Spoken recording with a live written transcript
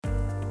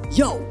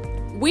Yo,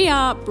 We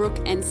are Brooke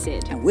and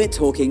Sid. and we're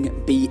talking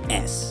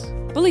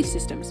BS. Belief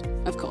systems,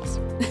 of course.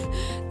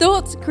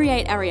 Thoughts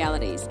create our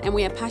realities, and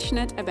we are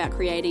passionate about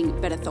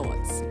creating better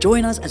thoughts.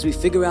 Join us as we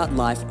figure out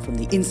life from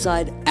the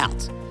inside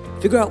out.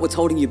 Figure out what's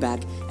holding you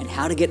back and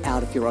how to get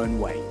out of your own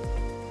way.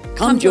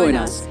 Come join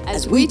us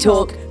as we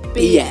talk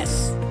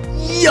BS.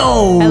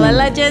 Yo! Hello,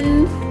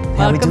 legends.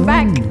 How we Welcome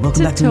back doing? Welcome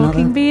to back to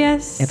Talking another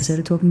BS. episode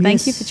of Talking BS.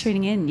 Thank you for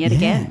tuning in yet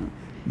again.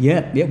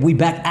 Yeah, we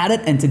back at it,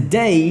 and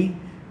today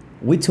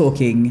we're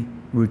talking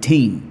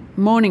routine.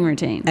 Morning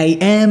routine.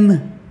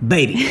 AM,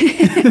 baby.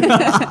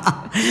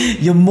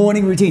 Your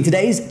morning routine.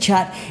 Today's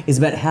chat is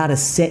about how to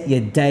set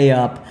your day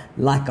up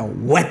like a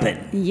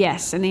weapon.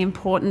 Yes, and the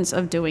importance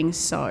of doing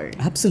so.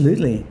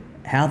 Absolutely.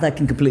 How that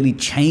can completely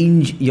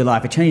change your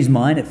life. It changed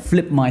mine. It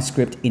flipped my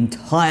script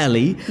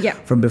entirely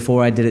Yep. from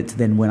before I did it to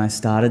then when I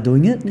started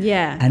doing it.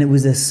 Yeah. And it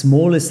was the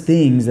smallest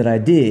things that I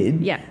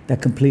did Yeah.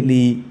 that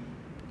completely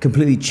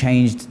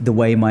changed the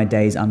way my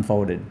days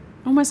unfolded.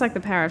 Almost like the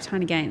power of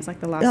tiny gains,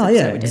 like the last Oh, episode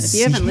yeah. we did. If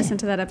you haven't Yeah. listened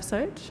to that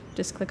episode,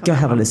 just click on Go that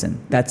have a one. listen.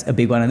 That's a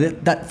big one. And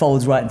that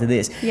folds right into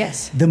this.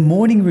 Yes. The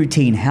morning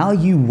routine, how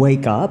you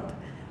wake up.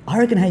 I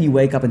reckon how you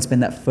wake up and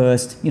spend that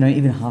first,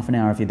 even half an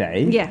hour of your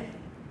day Yeah.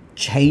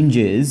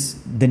 changes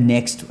the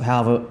next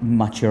however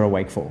much you're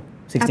awake for.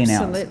 16 hours.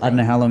 Absolutely. I don't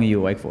know how long are you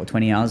awake for.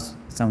 20 hours?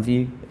 Some of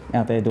you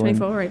out there doing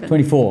 24 even.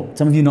 24.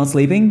 Some of you not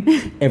sleeping.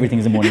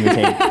 Everything's a morning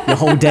routine. Your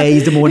whole day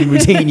is the morning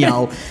routine,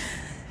 y'all.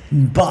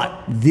 But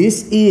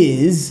this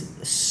is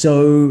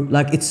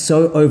it's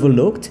so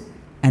overlooked,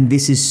 and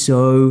this is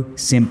so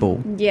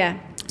simple. Yeah.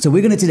 So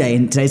in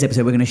today's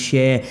episode, we're going to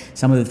share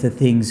some of the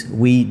things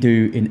we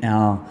do in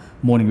our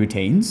morning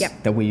routines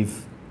Yep. that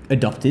we've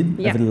adopted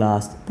Yep. over the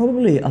last,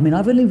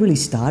 I've only really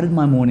started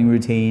my morning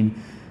routine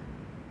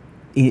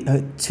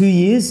 2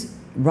 years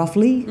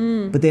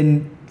roughly, but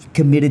then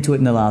committed to it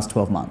in the last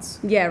 12 months.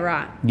 Yeah,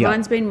 right. Yeah.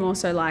 Mine's been more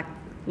so like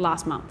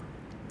last month.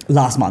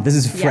 Last month. This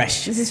is Yeah,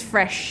 fresh. this is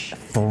fresh.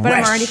 But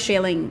I'm already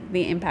feeling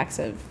the impacts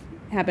of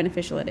how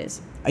beneficial it is.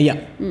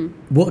 Yeah.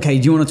 Well, okay,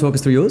 do you want to talk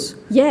us through yours?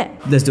 Yeah.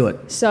 Let's do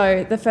it.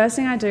 So the first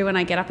thing I do when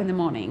I get up in the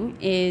morning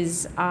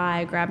is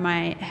I grab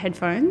my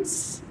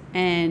headphones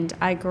and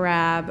I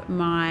grab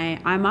my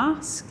eye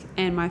mask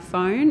and my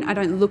phone. I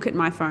don't look at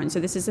my phone. So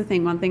this is the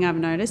thing. One thing I've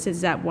noticed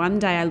is that one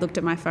day I looked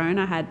at my phone.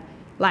 I had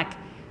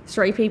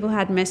 3 people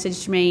had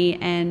messaged me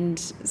and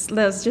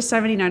there was just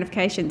so many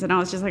notifications and I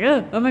was just like,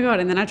 oh my God.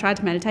 And then I tried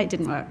to meditate,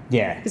 didn't work.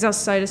 Yeah. Because I was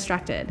so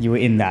distracted. You were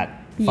in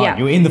that phone. Yeah.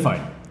 You were in the phone.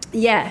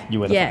 Yeah. You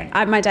were the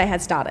phone. My day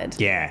had started.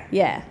 Yeah.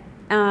 Yeah.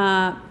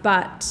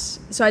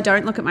 So I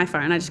don't look at my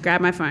phone. I just grab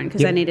my phone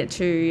because I need it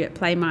to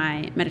play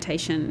my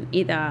meditation,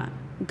 either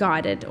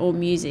guided or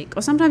music,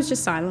 or sometimes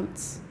just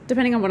silence,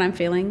 depending on what I'm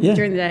feeling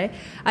during the day.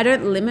 I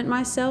don't limit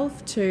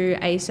myself to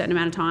a certain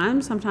amount of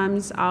time.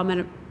 Sometimes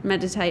I'll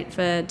meditate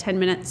for 10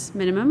 minutes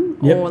minimum,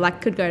 or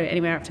could go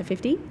anywhere up to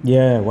 50.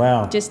 Yeah,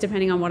 wow. Just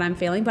depending on what I'm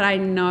feeling. But I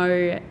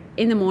know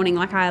in the morning,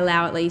 I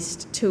allow at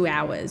least 2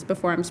 hours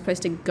before I'm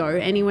supposed to go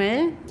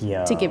anywhere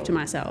to give to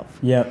myself.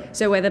 Yep.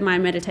 So whether my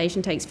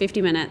meditation takes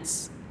 50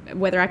 minutes,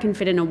 whether I can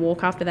fit in a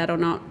walk after that or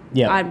not,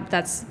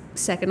 that's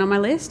second on my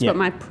list. But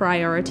my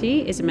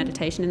priority is a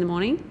meditation in the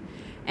morning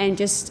and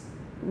just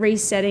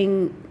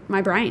resetting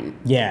my brain.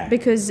 Yeah.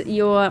 Because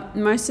you're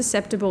most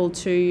susceptible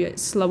to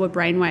slower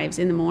brain waves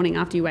in the morning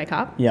after you wake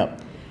up.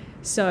 Yep.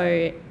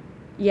 So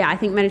I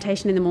think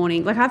meditation in the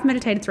morning, I've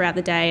meditated throughout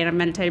the day and I've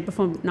meditated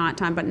before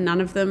nighttime, but none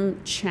of them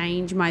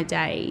change my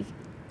day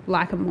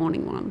like a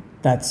morning one.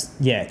 It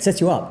sets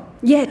you up.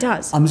 Yeah, it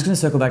does. I'm just going to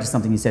circle back to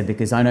something you said,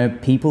 because I know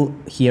people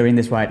hearing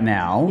this right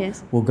now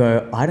will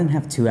go, I don't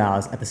have 2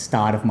 hours at the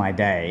start of my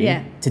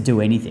day to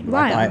do anything.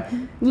 Liar.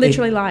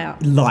 Literally liar.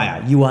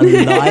 Liar. You are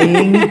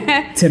lying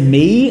to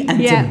me and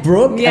to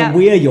Brooke, and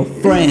we are your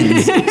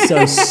friends.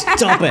 So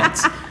stop it.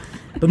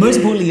 But most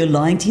importantly, you're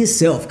lying to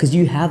yourself, because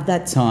you have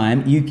that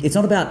time. It's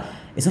not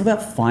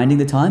about finding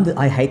the time.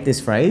 I hate this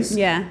phrase.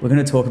 Yeah. We're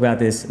going to talk about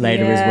this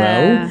later as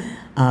well.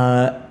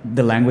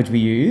 The language we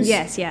use.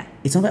 Yes, yeah.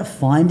 It's not about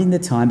finding the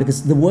time,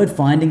 because the word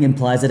finding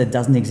implies that it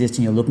doesn't exist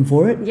and you're looking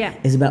for it. Yeah.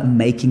 It's about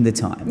making the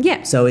time.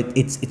 Yeah. So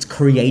it's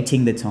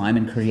creating the time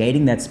and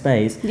creating that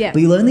space. Yeah.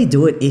 But you'll only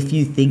do it if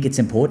you think it's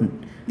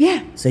important.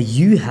 Yeah. So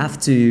you have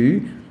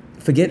to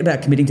forget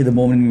about committing to the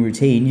morning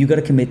routine. You got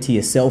to commit to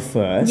yourself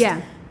first.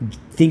 Yeah.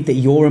 Think that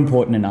you're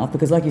important enough,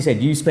 because like you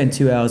said, you spend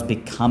 2 hours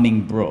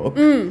becoming Brooke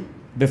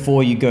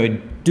before you go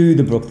do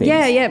the Brooke things.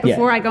 Yeah,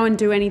 before I go and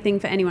do anything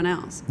for anyone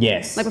else.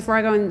 Yes. Before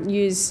I go and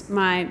use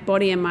my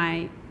body and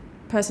my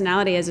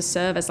personality as a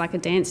service, like a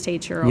dance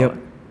teacher or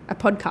a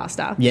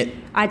podcaster. Yep.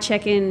 I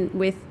check in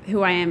with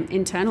who I am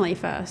internally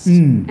first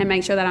and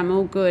make sure that I'm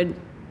all good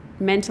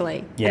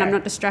mentally and I'm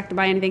not distracted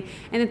by anything.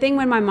 And the thing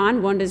when my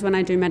mind wanders when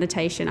I do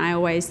meditation, I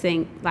always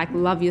think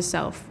love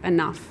yourself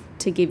enough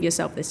to give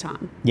yourself this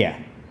time. Yeah.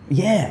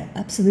 Yeah,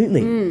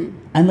 absolutely.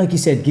 And like you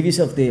said, give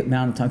yourself the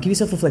amount of time. Give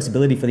yourself the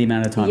flexibility for the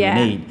amount of time you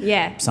need.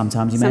 Yeah.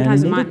 Sometimes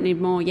you might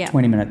need more. Yeah.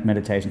 20-minute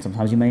meditation.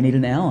 Sometimes you may need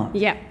an hour.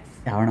 Yeah.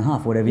 Hour and a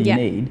half, whatever you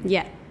need.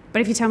 Yeah.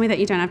 But if you tell me that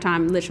you don't have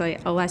time, literally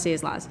all I see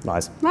is lies.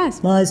 Lies.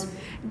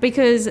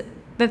 Because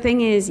the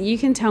thing is, you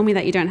can tell me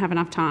that you don't have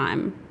enough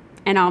time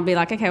and I'll be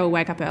like, okay, we'll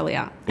wake up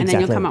earlier. And then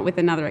you'll come up with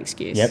another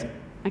excuse. Yep.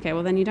 Okay,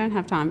 well then you don't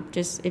have time.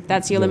 Just if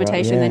that's your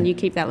limitation, then you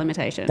keep that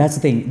limitation. That's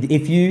the thing.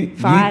 If you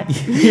fight,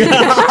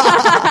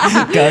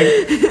 go.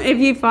 If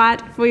you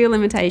fight for your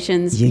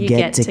limitations, you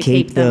get to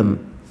keep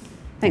them.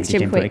 Thanks,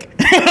 Jim Quick.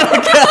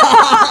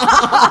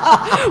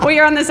 We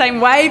are on the same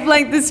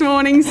wavelength this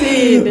morning,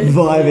 Sid.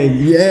 Vibing,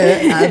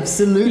 yeah,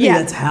 absolutely. Yeah.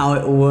 That's how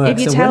it works. If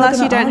you tell us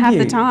you don't have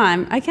the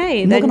time,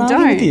 okay, then don't.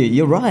 Argue with you.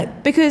 You're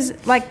right. Because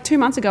like 2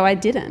 months ago, I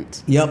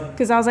didn't. Yep.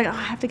 Because I was like, I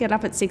have to get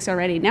up at 6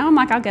 already. Now I'm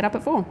like, I'll get up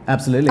at 4.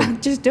 Absolutely.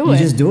 Just do it. You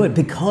just do it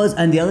because,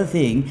 and the other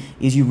thing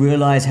is, you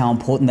realize how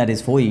important that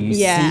is for you.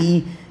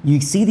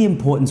 You see the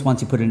importance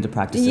once you put it into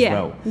practice as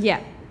well.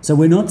 Yeah. So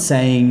we're not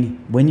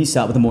saying when you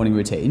start with a morning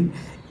routine,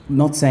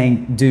 not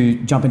saying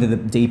jump into the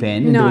deep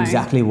end and do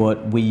exactly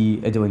what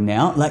we are doing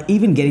now. Like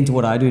even getting to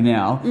what I do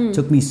now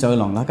took me so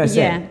long. Like I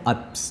said,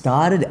 I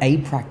started a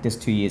practice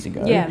 2 years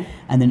ago. Yeah.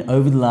 And then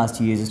over the last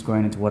 2 years, it's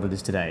grown into what it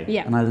is today.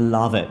 Yeah. And I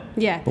love it.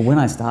 Yeah. But when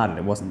I started,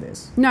 it wasn't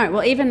this. No,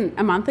 well, even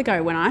a month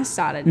ago when I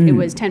started, it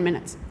was 10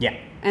 minutes. Yeah.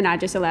 And I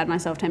just allowed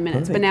myself 10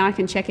 minutes. Perfect. But now I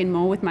can check in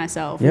more with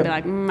myself and be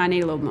like, I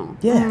need a little more.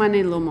 Yeah. I need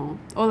a little more.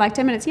 Or like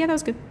 10 minutes. Yeah, that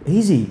was good.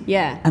 Easy.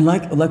 Yeah. And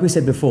like we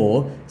said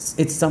before,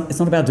 it's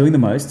not about doing the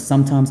most.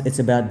 Sometimes it's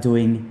about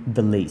doing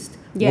the least.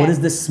 Yeah. What is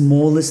the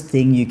smallest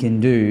thing you can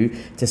do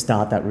to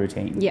start that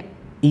routine? Yeah.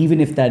 Even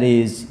if that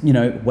is,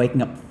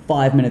 waking up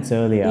 5 minutes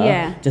earlier.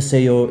 Yeah. Just so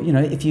you're,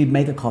 if you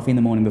make a coffee in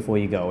the morning before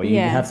you go, or you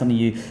have something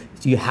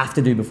you have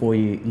to do before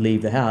you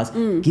leave the house,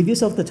 give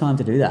yourself the time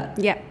to do that.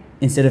 Yeah.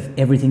 Instead of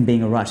everything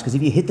being a rush. Because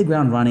if you hit the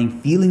ground running,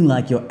 feeling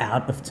like you're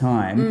out of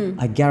time,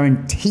 I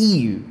guarantee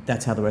you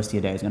that's how the rest of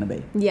your day is going to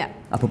be. Yeah.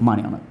 I put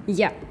money on it.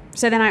 Yeah.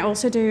 So then I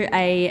also do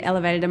a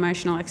elevated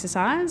emotional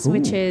exercise,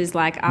 which is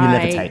like You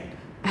levitate.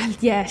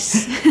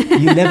 Yes.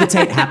 You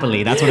levitate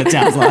happily. That's what it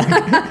sounds like.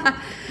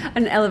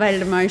 An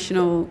elevated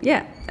emotional,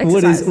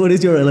 exercise. What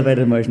is your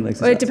elevated emotional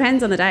exercise? Well, it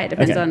depends on the day. It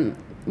depends on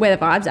where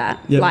the vibe's at.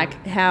 Yep. Like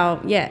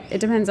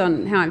it depends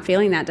on how I'm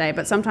feeling that day.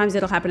 But sometimes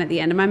it'll happen at the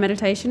end of my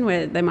meditation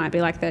where there might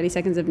be like 30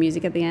 seconds of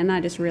music at the end.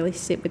 I just really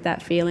sit with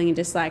that feeling and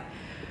just like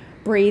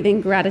breathe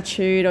in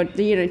gratitude or,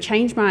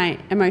 change my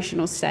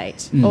emotional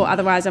state. Or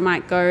otherwise I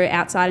might go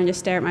outside and just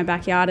stare at my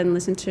backyard and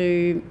listen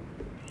to,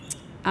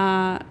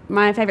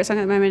 my favourite song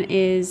at the moment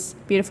is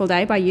Beautiful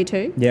Day by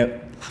U2.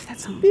 Yep. Love that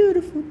song.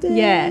 Beautiful day.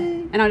 Yeah.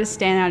 And I just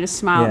stand there, I just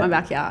smile at my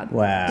backyard.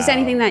 Wow. Just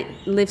anything that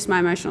lifts my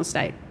emotional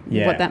state,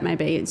 what that may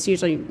be. It's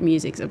usually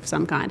music of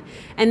some kind.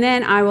 And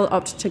then I will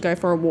opt to go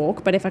for a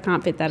walk, but if I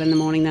can't fit that in the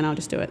morning, then I'll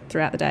just do it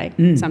throughout the day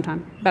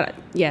sometime. But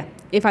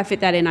if I fit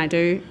that in, I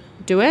do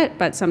it,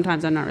 but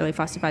sometimes I'm not really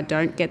fussed if I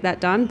don't get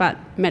that done. But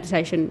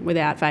meditation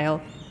without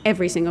fail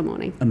every single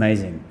morning.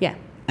 Amazing. Yeah.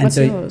 And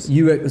what's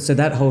yours? So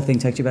that whole thing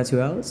takes you about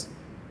 2 hours?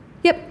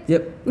 Yep.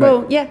 Right.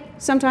 Well,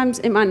 sometimes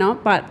it might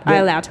not, but I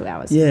allow 2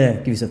 hours. Yeah,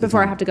 give yourself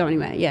before I have to go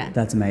anywhere. Yeah.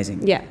 That's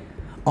amazing. Yeah.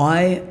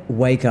 I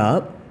wake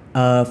up.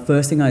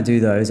 First thing I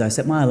do though is I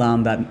set my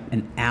alarm about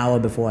an hour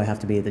before I have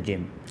to be at the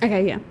gym.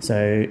 Okay. Yeah.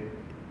 So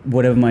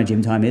whatever my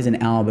gym time is,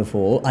 an hour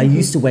before. I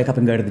used to wake up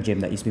and go to the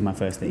gym. That used to be my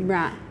first thing.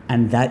 Right.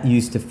 And that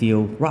used to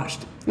feel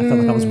rushed. I felt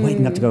like I was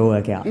waking up to go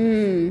work out.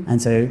 And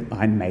so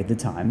I made the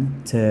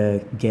time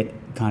to get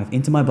kind of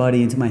into my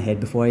body, into my head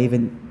before I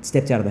even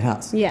stepped out of the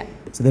house. Yeah.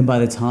 So then by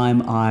the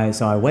time I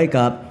wake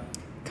up,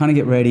 kind of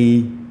get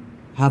ready,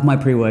 have my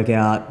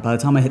pre-workout. By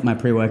the time I hit my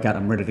pre-workout,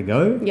 I'm ready to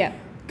go. Yeah.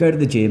 Go to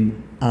the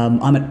gym.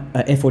 I'm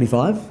at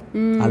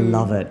F45. I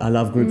love it. I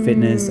love group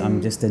fitness.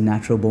 I'm just a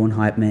natural born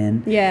hype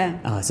man.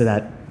 Yeah. So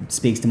that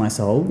speaks to my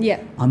soul.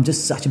 Yeah. I'm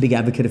just such a big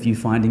advocate of you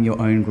finding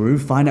your own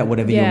groove. Find out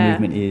whatever your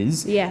movement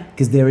is. Yeah.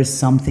 Because there is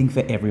something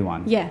for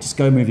everyone. Yeah. Just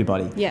go move your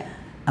body. Yeah.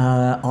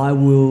 I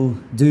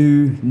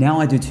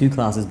do 2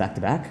 classes back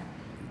to back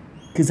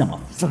because I'm a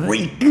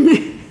freak.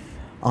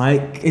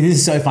 It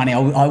is so funny.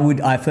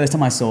 I first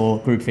time I saw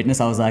group fitness,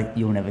 I was like,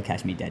 you'll never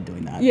catch me dead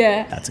doing that.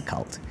 Yeah. That's a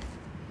cult.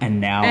 And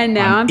now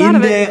I'm part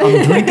of it.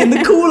 I'm drinking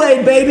the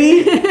Kool-Aid,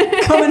 baby.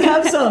 Come and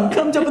have some.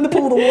 Come jump in the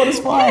pool. The water's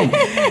fine.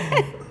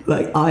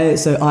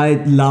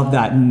 I love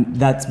that, and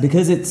that's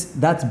because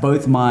that's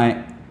both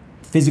my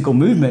physical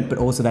movement, but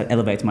also that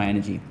elevates my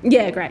energy.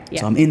 Yeah, great.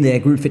 Yeah. So I'm in there,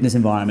 group fitness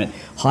environment,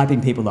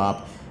 hyping people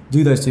up.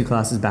 Do those 2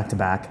 classes back to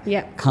back.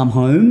 Yeah. Come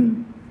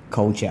home,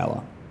 cold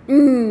shower.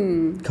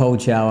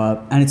 Cold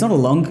shower, and it's not a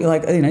long,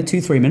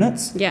 2-3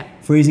 minutes. Yeah.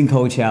 Freezing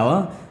cold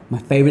shower. My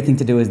favorite thing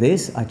to do is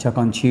this. I chuck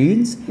on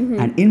tunes,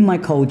 and in my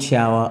cold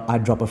shower, I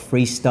drop a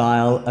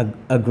freestyle,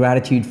 a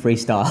gratitude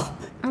freestyle.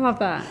 I love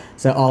that.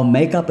 So I'll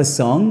make up a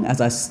song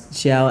as I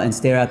shower and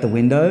stare out the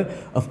window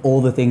of all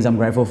the things I'm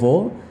grateful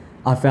for.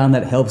 I found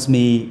that helps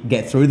me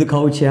get through the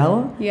cold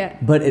shower. Yeah.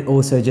 But it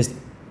also just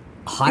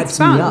hypes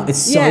me up. It's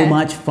so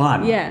much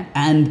fun. Yeah.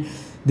 And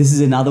This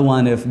is another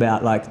one of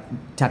about like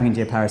tapping into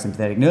your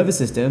parasympathetic nervous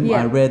system.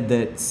 Yeah. I read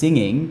that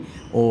singing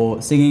or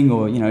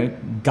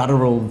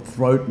guttural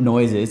throat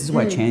noises, this is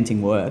why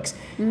chanting works,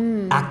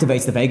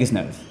 activates the vagus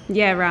nerve.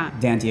 Yeah, right.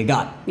 Down to your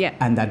gut. Yeah.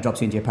 And that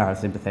drops you into your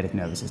parasympathetic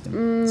nervous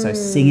system. So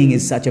singing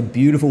is such a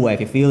beautiful way. If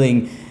you're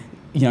feeling,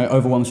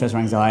 overwhelmed, stress or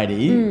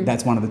anxiety,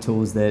 that's one of the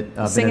tools that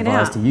I've been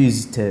advised to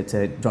use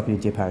to drop you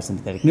into your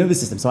parasympathetic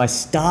nervous system. So I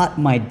start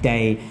my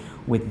day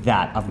with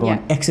that. I've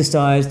gone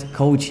exercised,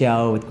 cold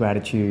shower with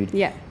gratitude.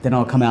 Yeah. Then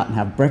I'll come out and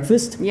have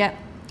breakfast. Yeah.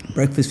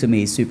 Breakfast for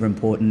me is super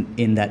important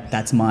in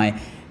that's my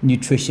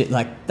nutrition,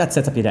 like that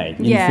sets up your day.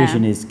 Your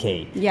nutrition is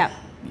key. Yeah.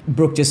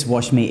 Brooke just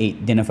watched me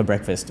eat dinner for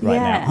breakfast right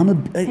now.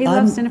 He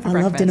loves dinner for breakfast.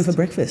 I love dinner for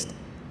breakfast.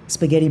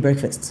 Spaghetti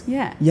breakfasts.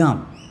 Yeah.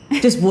 Yum.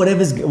 Just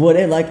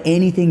whatever, like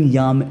anything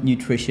yum,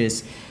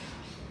 nutritious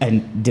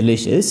and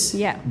delicious.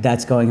 Yeah.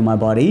 That's going in my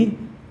body.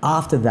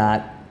 After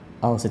that,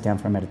 I'll sit down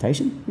for a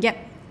meditation. Yep.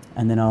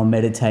 And then I'll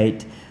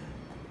meditate,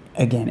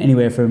 again,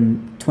 anywhere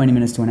from 20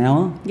 minutes to an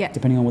hour,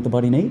 depending on what the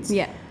body needs.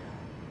 Yeah.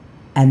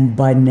 And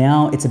by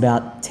now, it's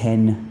about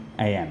 10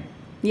 a.m.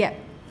 Yeah.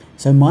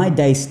 So my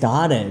day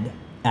started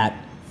at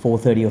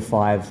 4:30 or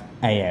 5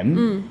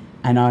 a.m.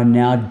 And I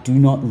now do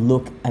not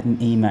look at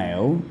an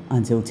email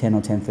until 10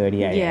 or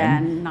 10:30 a.m. Yeah,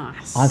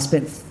 nice. I've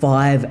spent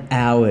 5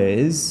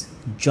 hours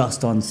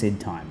just on Sid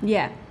time.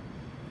 Yeah.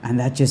 And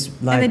that just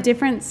like... And the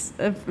difference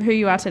of who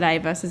you are today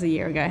versus a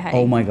year ago, hey?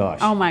 Oh my gosh.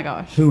 Oh my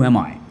gosh. Who am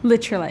I?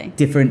 Literally.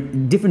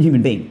 Different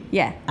human being.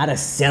 Yeah. At a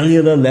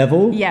cellular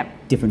level,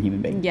 Yep. different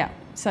human being. Yeah.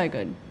 So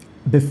good.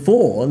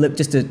 Before,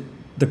 just to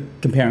the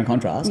compare and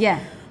contrast. Yeah.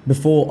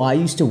 Before, I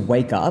used to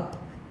wake up,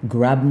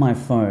 grab my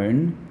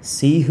phone,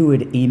 see who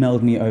had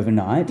emailed me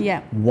overnight.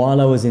 Yeah.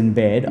 While I was in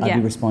bed, I'd Yeah.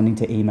 be responding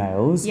to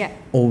emails. Yeah.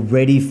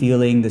 Already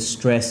feeling the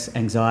stress,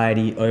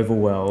 anxiety,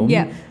 overwhelm.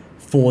 Yeah.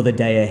 For the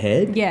day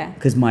ahead. Yeah.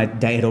 Because my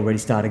day had already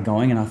started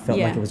going and I felt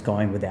Yeah. like it was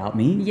going without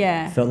me.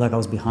 Yeah. Felt like I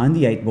was behind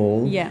the 8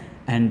 ball. Yeah.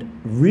 And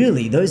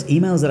really, those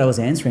emails that I was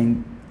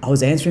answering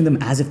them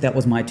as if that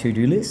was my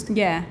to-do list.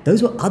 Yeah.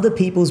 Those were other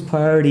people's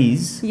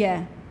priorities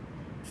Yeah.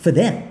 for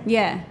them.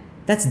 Yeah.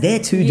 That's their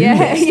to-do Yeah.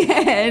 list.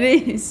 Yeah, it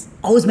is.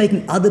 I was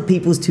making other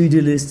people's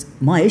to-do lists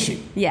my issue.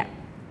 Yeah.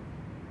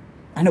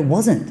 And it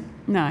wasn't.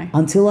 No.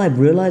 Until I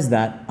realized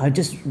that, I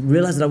just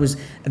realized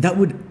that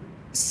would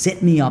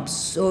set me up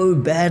so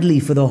badly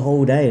for the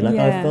whole day. Like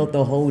I felt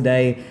the whole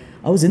day,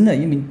 I was in that,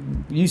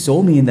 you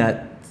saw me in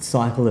that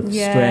cycle of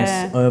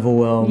stress,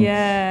 overwhelm,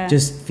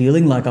 just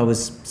feeling like I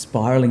was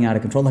spiraling out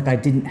of control, like I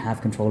didn't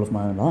have control of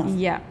my own life.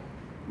 Yeah.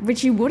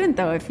 Which you wouldn't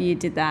though if you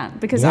did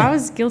that, because I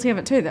was guilty of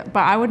it too.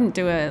 But I wouldn't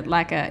do a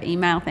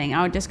email thing.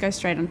 I would just go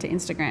straight onto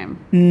Instagram.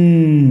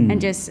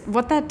 And just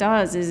what that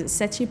does is it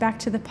sets you back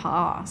to the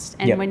past.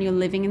 And when you're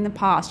living in the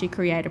past, you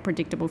create a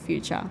predictable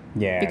future.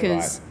 Yeah,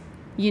 because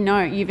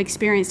you've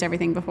experienced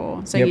everything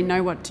before, so you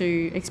know what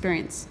to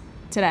experience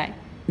today.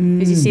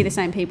 Because you see the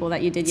same people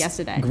that you did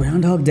yesterday.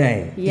 Groundhog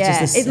Day.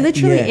 Yeah, it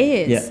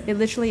literally is. Yeah. It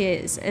literally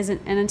is. And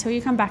until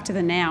you come back to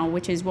the now,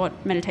 which is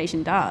what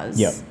meditation does,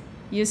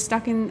 you're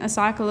stuck in a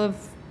cycle of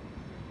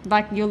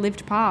like your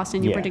lived past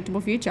and your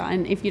predictable future.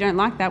 And if you don't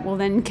like that, well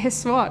then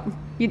guess what?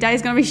 Your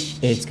day's going to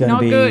be it's gonna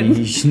not be good.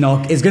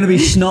 It's going to be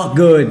schnock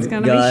good. It's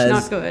going to be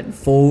schnock good.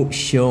 For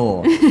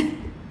sure.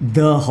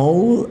 The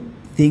whole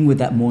thing with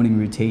that morning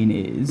routine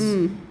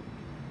is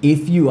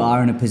if you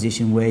are in a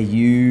position where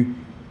you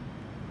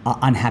are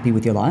unhappy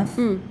with your life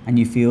and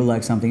you feel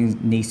like something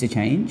needs to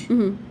change,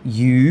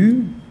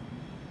 you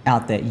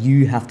out there,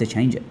 you have to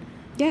change it.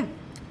 Yeah.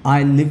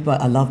 I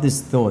love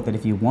this thought that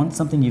if you want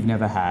something you've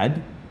never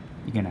had,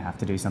 you're going to have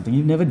to do something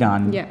you've never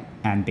done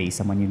and be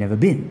someone you've never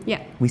been.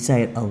 Yeah. We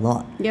say it a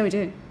lot. Yeah, we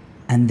do.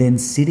 And then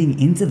sitting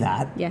into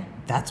that,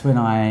 that's when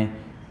I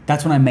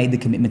made the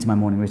commitment to my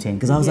morning routine,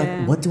 because I was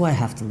like, what do I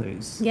have to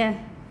lose? Yeah.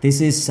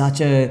 This is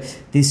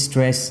this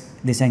stress,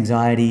 this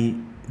anxiety,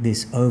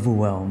 this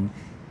overwhelm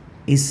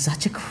is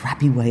such a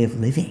crappy way of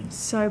living.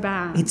 So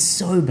bad. It's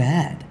so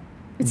bad.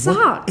 It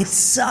sucks. It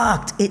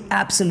sucked. It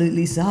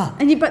absolutely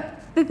sucked. But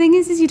the thing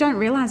is you don't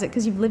realize it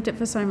because you've lived it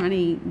for so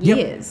many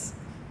years.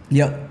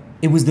 Yep.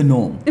 It was the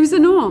norm. It was the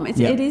norm.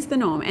 It is the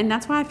norm. And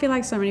that's why I feel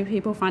like so many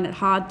people find it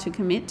hard to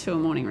commit to a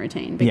morning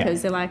routine,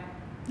 because they're like,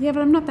 but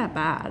I'm not that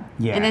bad.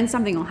 Yeah. And then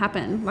something will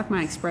happen, like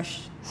my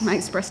Express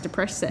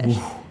Depressed sesh.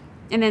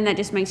 And then that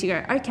just makes you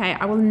go, okay,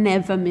 I will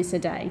never miss a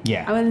day.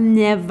 Yeah. I will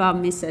never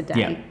miss a day.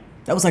 Yeah.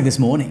 That was like this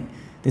morning.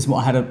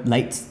 I had a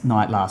late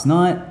night last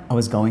night. I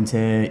was going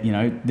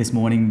to, this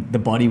morning, the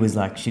body was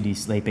like, should you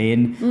sleep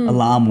in?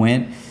 Alarm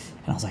went.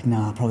 And I was like,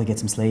 nah, I'll probably get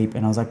some sleep.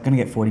 And I was like, going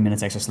to get 40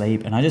 minutes extra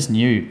sleep. And I just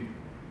knew,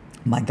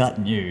 my gut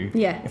knew,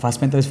 if I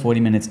spent those 40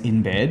 minutes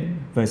in bed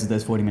versus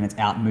those 40 minutes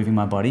out moving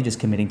my body, just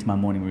committing to my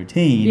morning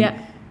routine,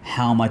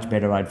 how much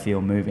better I'd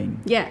feel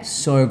moving. Yeah.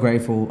 So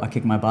grateful I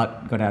kicked my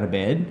butt, got out of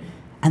bed.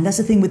 And that's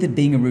the thing with it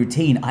being a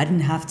routine. I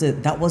didn't have to,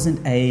 that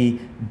wasn't a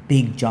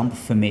big jump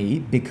for me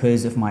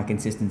because of my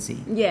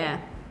consistency. Yeah.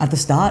 At the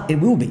start, it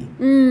will be.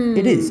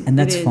 It is. And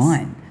that's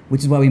fine.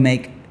 Which is why we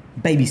make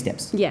Baby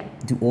steps. Yeah.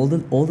 Do all the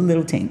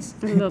little things.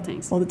 The little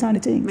things. All the tiny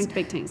things. Make the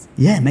big things.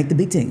 Yeah, make the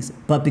big things.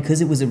 But because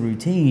it was a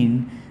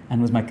routine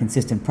and was my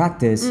consistent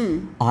practice,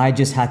 I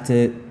just had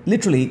to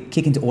literally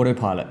kick into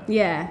autopilot.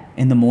 Yeah.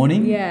 In the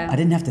morning, Yeah. I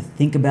didn't have to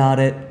think about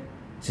it.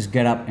 Just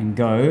get up and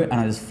go, and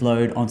I just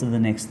flowed onto the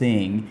next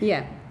thing.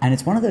 Yeah. And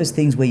it's one of those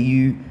things where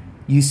you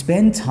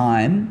spend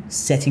time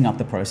setting up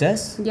the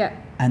process. Yeah.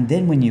 And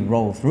then when you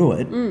roll through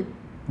it,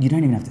 you don't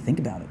even have to think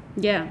about it.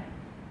 Yeah.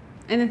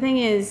 And the thing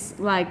is,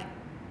 like,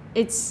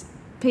 it's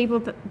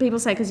people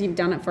say because you've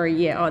done it for a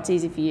year, oh, it's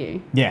easy for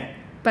you. Yeah.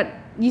 But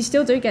you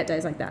still do get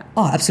days like that.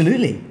 Oh,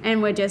 absolutely.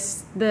 And we're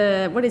just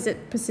what is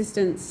it?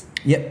 Persistence.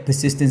 Yep.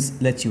 Persistence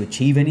lets you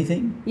achieve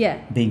anything. Yeah.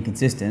 Being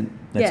consistent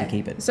lets you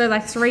keep it. So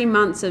like 3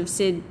 months of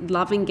Sid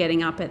loving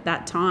getting up at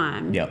that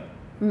time. Yep.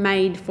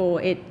 Made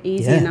for it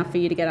easy enough for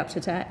you to get up to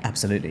today.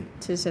 Absolutely.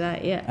 To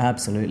today, yeah.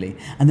 Absolutely.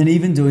 And then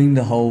even doing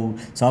so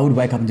I would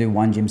wake up and do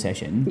one gym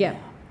session. Yeah.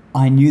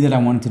 I knew that I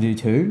wanted to do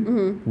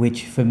 2,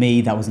 which for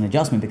me, that was an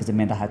adjustment because it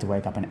meant I had to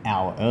wake up an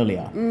hour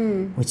earlier,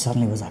 which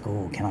suddenly was like,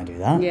 oh, can I do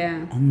that?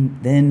 Yeah.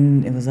 And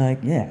then it was like,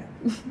 yeah.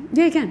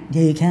 Yeah, you can.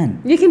 Yeah, you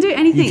can. You can do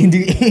anything. You can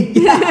do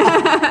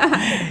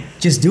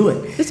Just do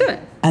it. Just do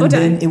it. And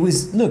then it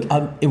was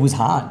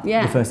hard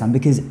the first time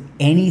because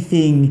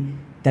anything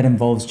that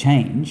involves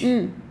change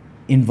anything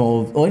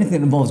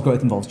that involves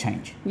growth involves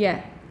change.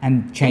 Yeah.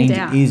 And change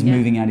is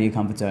moving out of your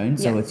comfort zone.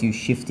 So it's you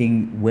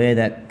shifting where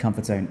that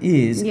comfort zone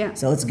is. Yeah.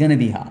 So it's going to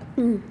be hard.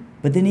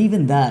 But then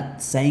even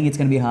that, saying it's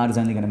going to be hard is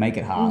only going to make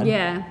it hard.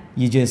 Yeah.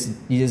 You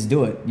just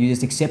do it. You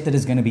just accept that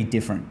it's going to be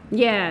different.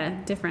 Yeah,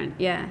 different.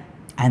 Yeah.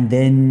 And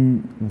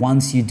then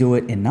once you do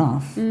it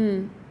enough.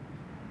 And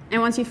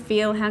once you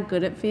feel how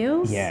good it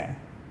feels. Yeah.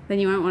 Then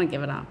you won't want to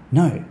give it up.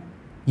 No.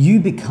 You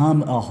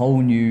become a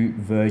whole new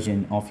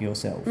version of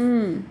yourself.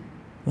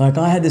 Like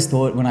I had this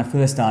thought when I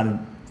first started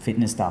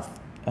fitness stuff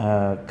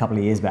a couple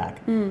of years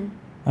back.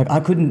 Like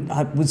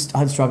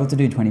I'd struggled to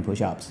do 20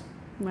 push-ups.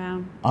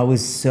 Wow. And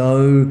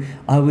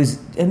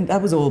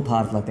that was all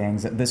part of like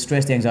the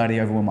stress, the anxiety,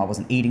 overwhelm. I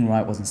wasn't eating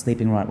right, wasn't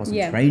sleeping right,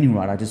 wasn't training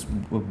right. I just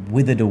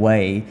withered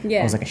away.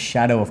 I was like a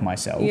shadow of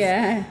myself.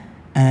 Yeah.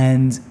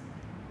 And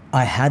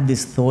I had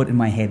this thought in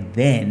my head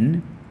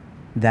then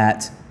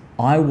that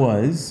I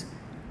was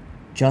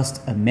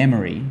just a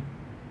memory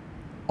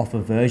of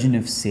a version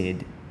of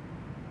Sid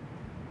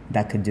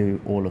that could do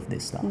all of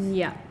this stuff.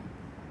 Yeah.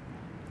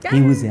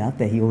 He was out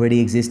there. He already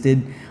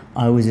existed.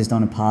 I was just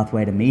on a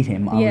pathway to meet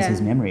him. I was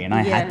his memory. And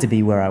I had to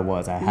be where I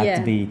was. I had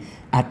to be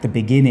at the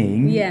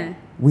beginning. Yeah.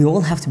 We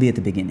all have to be at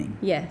the beginning.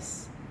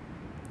 Yes.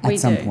 At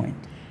some point.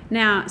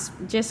 Now,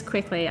 just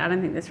quickly, I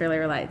don't think this really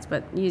relates,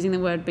 but using the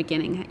word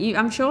beginning,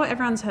 I'm sure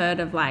everyone's heard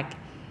of like,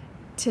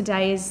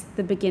 today is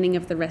the beginning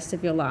of the rest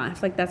of your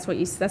life. Like that's what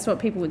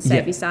people would say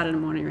if you started a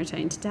morning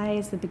routine. Today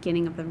is the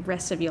beginning of the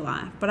rest of your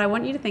life. But I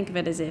want you to think of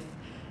it as if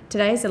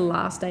today is the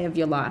last day of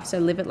your life, so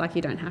live it like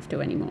you don't have to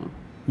anymore.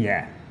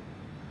 Yeah.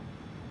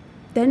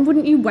 Then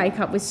wouldn't you wake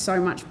up with so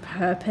much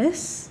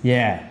purpose?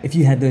 Yeah. If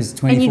you had those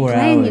 24 hours. And you'd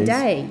plan your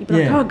day. You'd be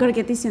like, oh, I've got to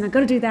get this in. I've got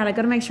to do that. I've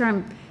got to make sure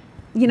I'm,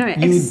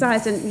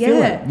 exercise. And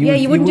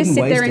you wouldn't just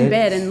sit there in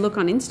bed and look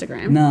on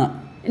Instagram. No.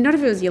 Not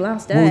if it was your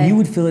last day. Well, you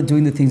would feel it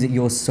doing the things that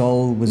your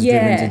soul was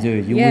driven to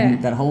do. You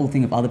wouldn't, that whole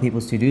thing of other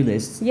people's to-do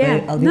lists,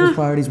 other people's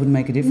priorities wouldn't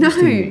make a difference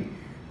to you.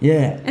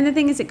 Yeah. And the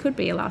thing is, it could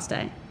be your last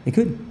day. It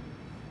could.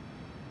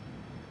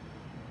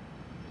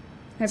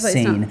 Hopefully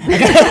Scene. It's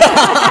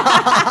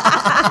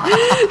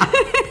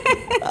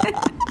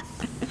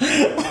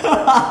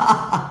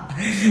not.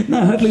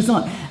 No, hopefully it's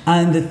not.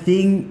 And the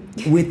thing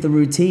with the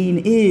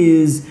routine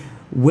is,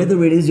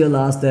 whether it is your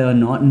last day or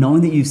not, knowing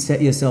that you've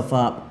set yourself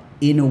up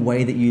in a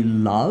way that you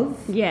love.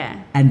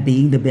 Yeah. And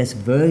being the best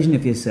version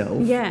of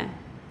yourself. Yeah.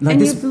 Like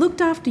and you've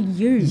looked after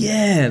you.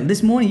 Yeah.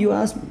 This morning we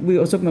were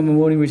talking about my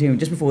morning routine.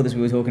 Just before this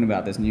we were talking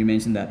about this and you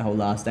mentioned that whole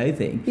last day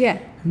thing. Yeah.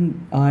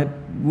 I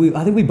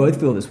think we both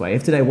feel this way.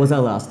 If today was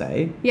our last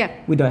day,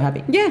 we'd die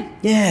happy. Yeah.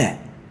 Yeah.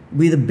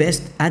 We're the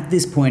best at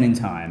this point in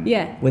time.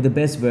 Yeah. We're the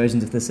best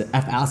versions of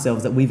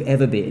ourselves that we've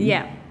ever been.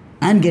 Yeah.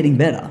 And getting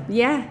better.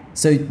 Yeah.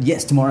 So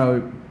yes,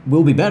 tomorrow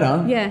will be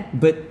better. Yeah.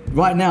 But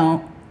right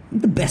now,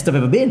 the best I've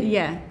ever been.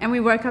 Yeah. And we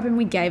woke up and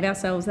we gave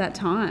ourselves that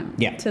time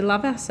to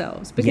love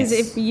ourselves. Because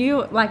if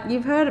you, like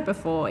you've heard it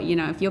before,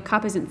 if your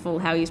cup isn't full,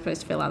 how are you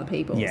supposed to fill other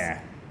people's?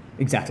 Yeah,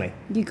 exactly.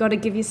 You got to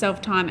give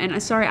yourself time.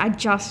 And sorry, I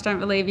just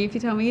don't believe you if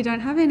you tell me you don't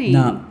have any.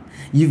 No,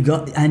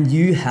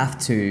 you have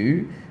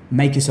to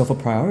make yourself a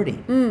priority.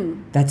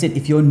 That's it.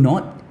 If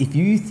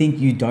you think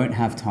you don't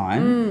have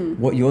time,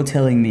 what you're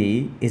telling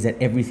me is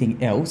that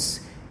everything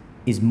else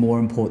is more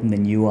important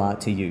than you are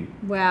to you.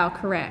 Wow,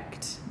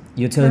 correct.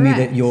 You're telling me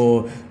that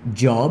your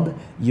job,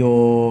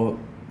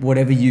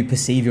 whatever you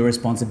perceive your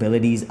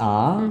responsibilities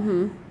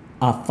are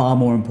far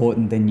more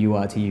important than you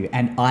are to you.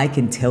 And I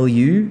can tell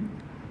you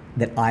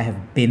that I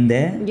have been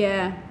there.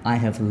 Yeah. I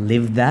have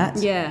lived that.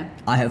 Yeah.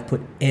 I have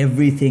put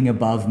everything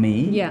above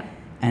me. Yeah.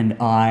 And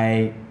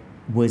I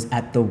was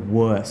at the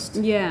worst.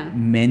 Yeah.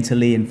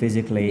 Mentally and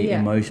physically,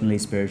 emotionally,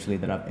 spiritually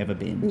that I've ever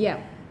been.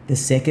 Yeah. The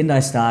second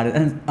I started,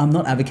 and I'm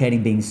not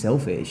advocating being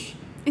selfish.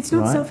 It's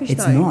not selfish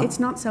It's though. not. It's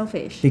not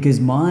selfish. Because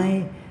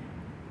my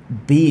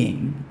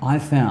being, I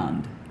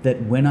found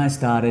that when I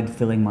started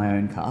filling my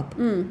own cup,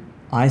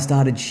 I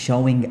started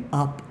showing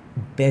up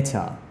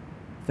better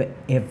for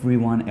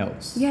everyone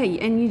else. Yeah,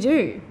 and you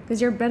do,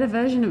 because you're a better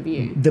version of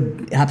you.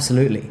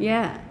 Absolutely.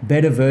 Yeah.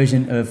 Better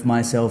version of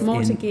myself.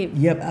 More to give.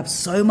 Yep, I have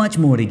so much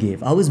more to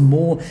give. I was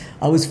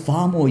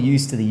far more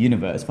used to the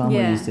universe, far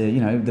more used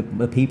to,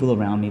 the people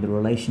around me, the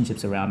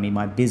relationships around me,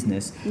 my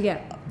business.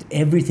 Yeah.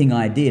 Everything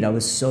I did, I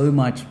was so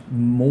much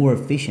more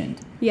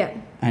efficient Yeah.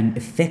 and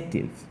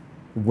effective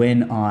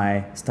when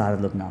I started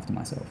looking after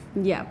myself.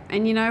 Yeah.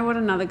 And you know what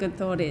another good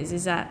thought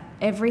is that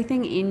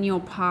everything in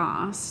your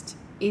past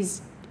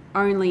is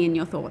only in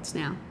your thoughts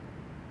now.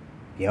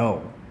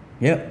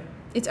 Yep.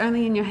 It's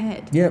only in your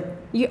head.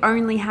 Yep. You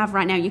only have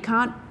right now. You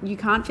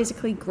can't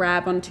physically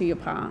grab onto your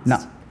past. No.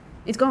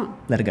 It's gone.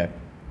 Let it go.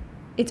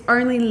 It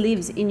only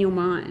lives in your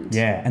mind.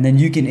 Yeah. And then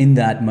you can, in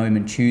that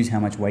moment, choose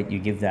how much weight you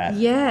give that.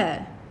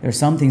 Yeah. There are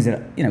some things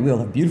that, we all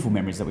have beautiful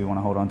memories that we want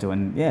to hold on to,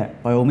 and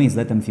by all means,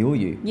 let them fuel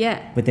you.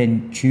 Yeah. But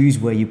then choose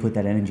where you put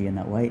that energy and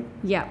that weight.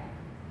 Yeah.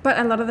 But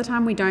a lot of the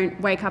time we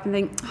don't wake up and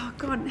think, oh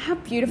God, how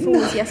beautiful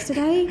was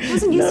yesterday?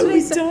 Wasn't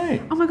yesterday?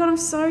 Don't. Oh my God, I'm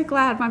so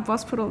glad my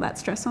boss put all that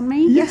stress on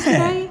me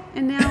yesterday,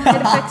 and now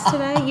it affects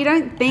today. You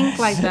don't think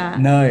like that.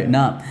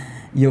 No.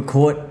 You're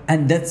caught.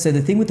 And so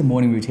the thing with the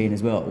morning routine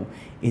as well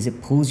is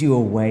it pulls you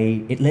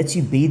away. It lets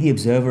you be the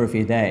observer of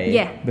your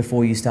day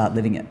before you start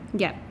living it.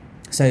 Yeah.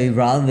 So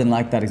rather than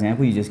like that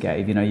example you just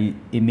gave, you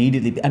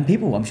immediately, and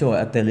people I'm sure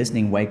out there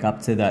listening wake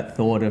up to that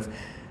thought of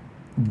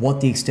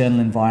what the external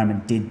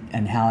environment did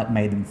and how it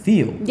made them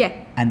feel. Yeah.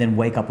 And then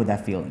wake up with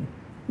that feeling.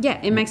 Yeah,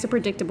 it makes a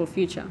predictable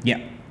future.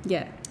 Yeah.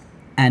 Yeah.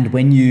 And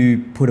when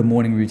you put a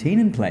morning routine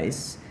in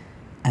place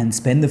and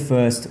spend the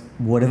first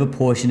whatever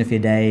portion of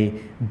your day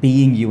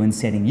being you and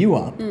setting you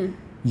up,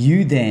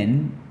 you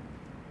then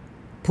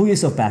pull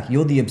yourself back.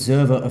 You're the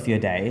observer of your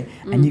day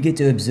and you get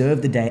to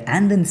observe the day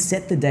and then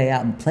set the day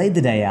out and play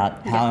the day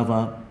out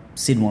however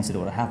Sid wants to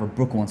do it or however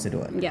Brooke wants to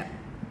do it. Yeah.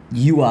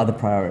 You are the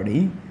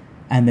priority.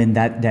 And then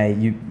that day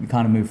you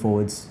kind of move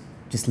forwards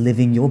just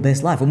living your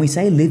best life. When we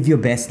say live your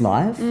best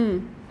life,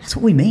 that's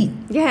what we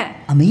mean. Yeah.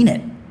 I mean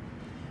it.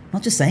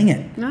 Not just saying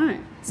it. No.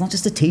 It's not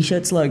just a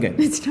t-shirt slogan.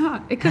 It's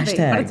not. It could be,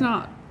 but it's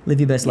not. Live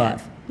your best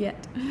life.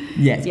 Yet.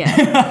 Yes.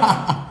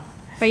 Yeah.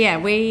 But yeah,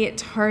 we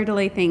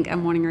totally think a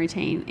morning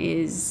routine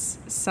is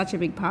such a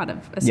big part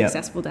of a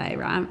successful day,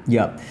 right?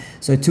 Yep.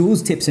 So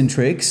tools, tips and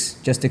tricks,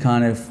 just to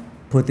kind of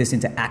put this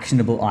into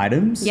actionable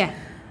items. Yeah.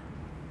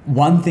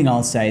 One thing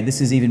I'll say,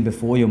 this is even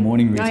before your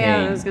morning routine. Oh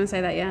yeah, I was going to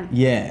say that, yeah.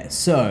 Yeah.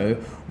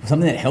 So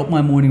something that helped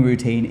my morning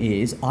routine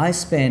is I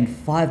spend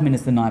 5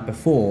 minutes the night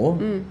before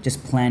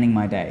just planning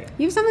my day.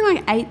 You have something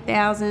like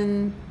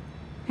 8,000,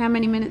 how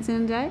many minutes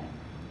in a day?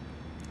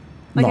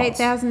 Like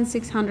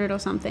 8,600 or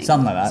something.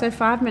 Something like that. So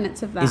 5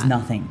 minutes of that is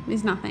nothing.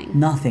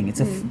 Nothing. It's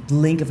a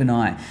blink of an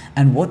eye.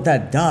 And what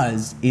that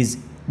does is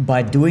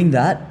by doing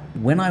that,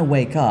 when I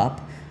wake up,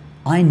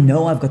 I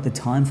know I've got the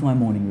time for my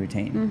morning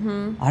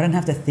routine. I don't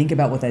have to think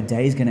about what that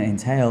day is going to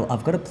entail.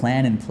 I've got a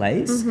plan in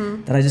place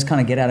that I just kind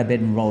of get out of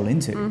bed and roll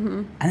into.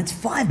 And it's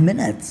 5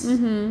 minutes.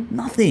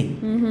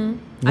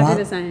 Nothing. I do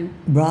the same.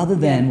 Rather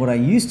than what I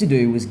used to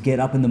do was get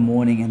up in the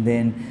morning and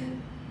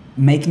then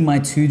making my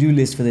to-do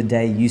list for the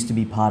day used to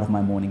be part of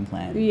my morning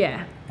plan.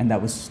 Yeah. And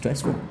that was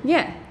stressful.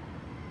 Yeah.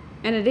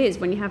 And it is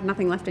when you have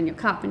nothing left in your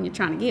cup and you're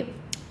trying to give.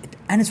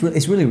 And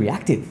it's really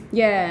reactive.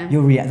 Yeah.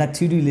 That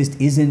to-do list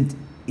isn't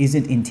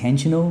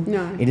intentional.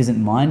 No. It isn't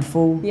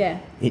mindful. Yeah.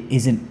 It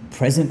isn't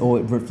present or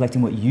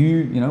reflecting what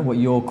what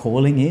your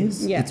calling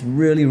is. Yeah. It's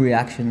really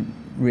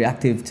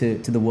reactive to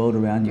the world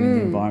around you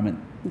and the environment.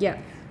 Yeah.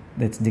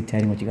 That's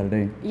dictating what you got to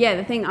do. Yeah,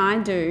 the thing I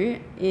do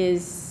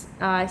is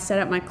I set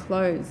up my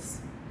clothes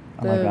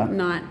the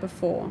night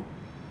before.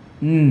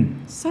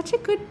 Such a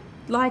good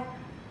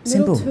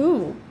Simple. little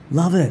tool.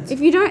 Love it. If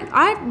you don't,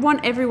 I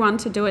want everyone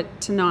to do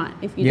it tonight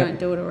if you don't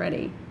do it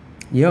already.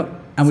 Yep.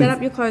 And set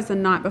up your clothes the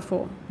night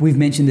before. We've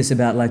mentioned this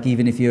about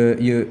even if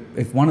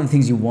if one of the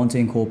things you want to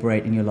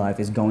incorporate in your life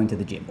is going to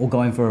the gym or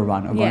going for a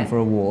run or going for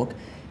a walk,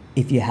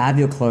 if you have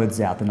your clothes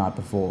out the night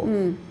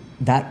before,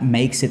 that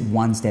makes it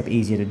one step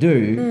easier to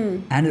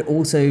do, and it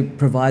also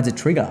provides a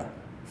trigger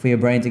for your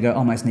brain to go,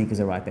 oh, my sneakers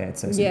are right there.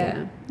 It's so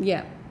simple.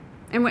 Yeah.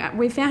 And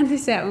we found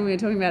this out when we were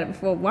talking about it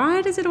before.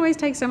 Why does it always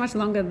take so much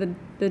longer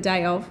the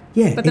day of?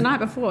 Yeah. But the night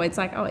before, it's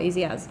like, oh,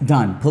 easy as.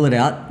 Done. Pull it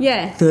out.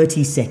 Yeah.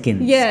 30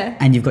 seconds. Yeah.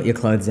 And you've got your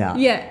clothes out.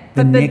 Yeah.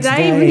 The next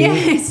day,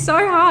 it's so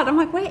hard. I'm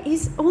like, where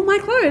is all my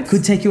clothes?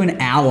 Could take you an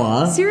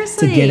hour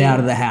Seriously. to get out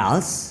of the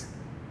house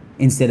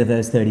instead of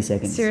those 30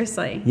 seconds.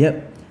 Seriously.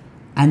 Yep.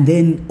 And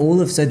then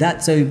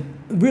so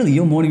really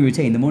your morning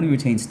routine, the morning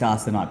routine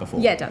starts the night before.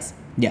 Yeah, it does.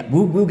 Yeah,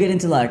 we'll get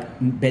into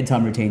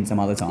bedtime routine some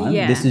other time.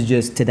 Yeah. This is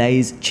just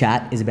today's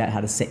chat is about how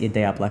to set your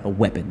day up like a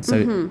weapon.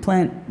 So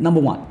plan, number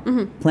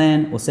one,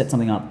 plan or set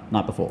something up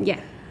night before.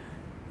 Yeah.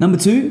 Number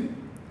two,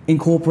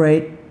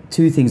 incorporate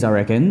two things I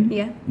reckon.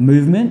 Yeah.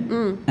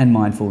 Movement and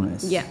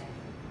mindfulness. Yeah.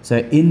 So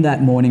in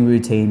that morning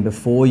routine,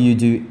 before you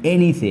do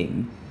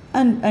anything,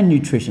 and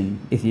nutrition,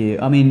 if you're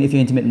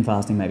intermittent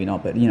fasting, maybe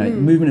not, but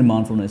movement and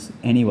mindfulness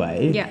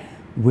anyway,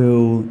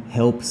 will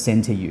help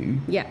center you.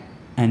 Yeah.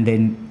 And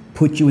then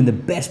put you in the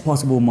best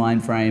possible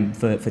mind frame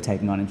for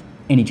taking on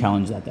any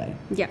challenge that day.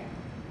 Yeah.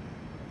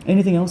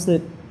 Anything else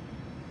that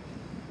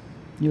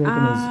you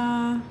reckon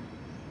is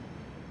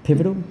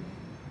pivotal?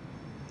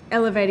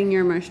 Elevating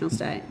your emotional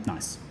state.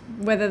 Nice.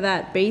 Whether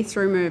that be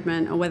through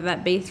movement or whether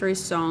that be through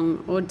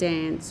song or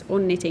dance or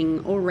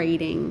knitting or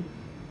reading.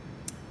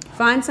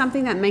 Find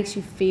something that makes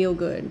you feel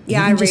good.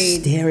 Yeah, Even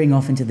just staring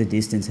off into the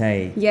distance,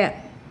 hey? Yeah.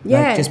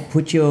 Yeah. Like just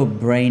put your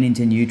brain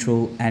into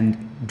neutral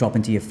and drop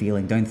into your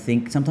feeling. Don't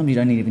think. Sometimes you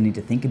don't even need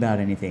to think about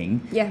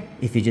anything. Yeah.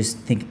 If you just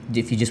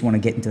want to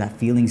get into that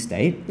feeling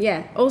state.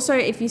 Yeah. Also,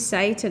 if you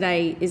say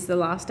today is the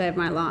last day of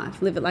my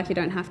life, live it like you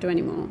don't have to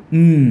anymore.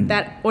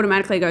 That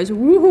automatically goes,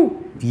 woohoo.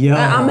 Yo.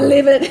 I'm gonna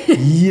live it.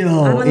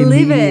 Yo. I'm gonna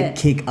live it.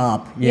 Kick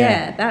up.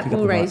 Yeah. That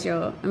will raise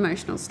your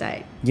emotional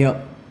state.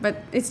 Yep.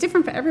 But it's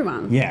different for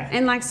everyone. Yeah.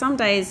 And like some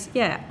days,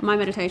 my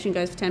meditation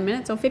goes for 10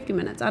 minutes or 50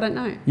 minutes. I don't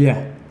know.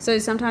 Yeah. So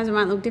sometimes it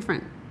might look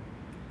different.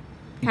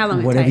 How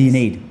long Whatever it takes. you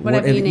need.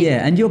 Whatever you need.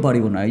 Yeah, and your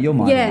body will know. Your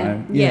mind will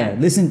know. Yeah.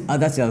 Listen,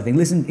 that's the other thing.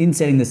 Listen, in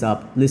setting this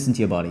up, listen to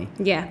your body.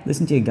 Yeah.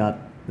 Listen to your gut.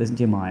 Listen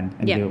to your mind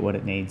and do what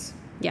it needs.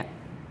 Yeah.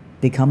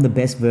 Become the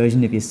best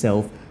version of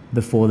yourself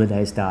before the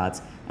day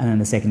starts. And then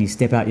the second you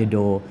step out your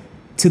door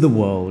to the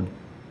world,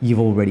 you've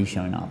already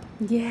shown up.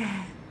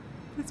 Yeah.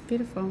 That's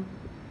beautiful.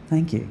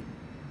 Thank you.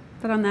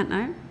 But on that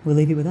note, We'll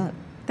leave you with that.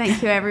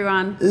 thank you,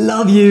 everyone.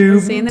 Love you.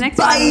 We'll see you in the next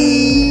one.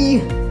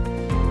 Bye.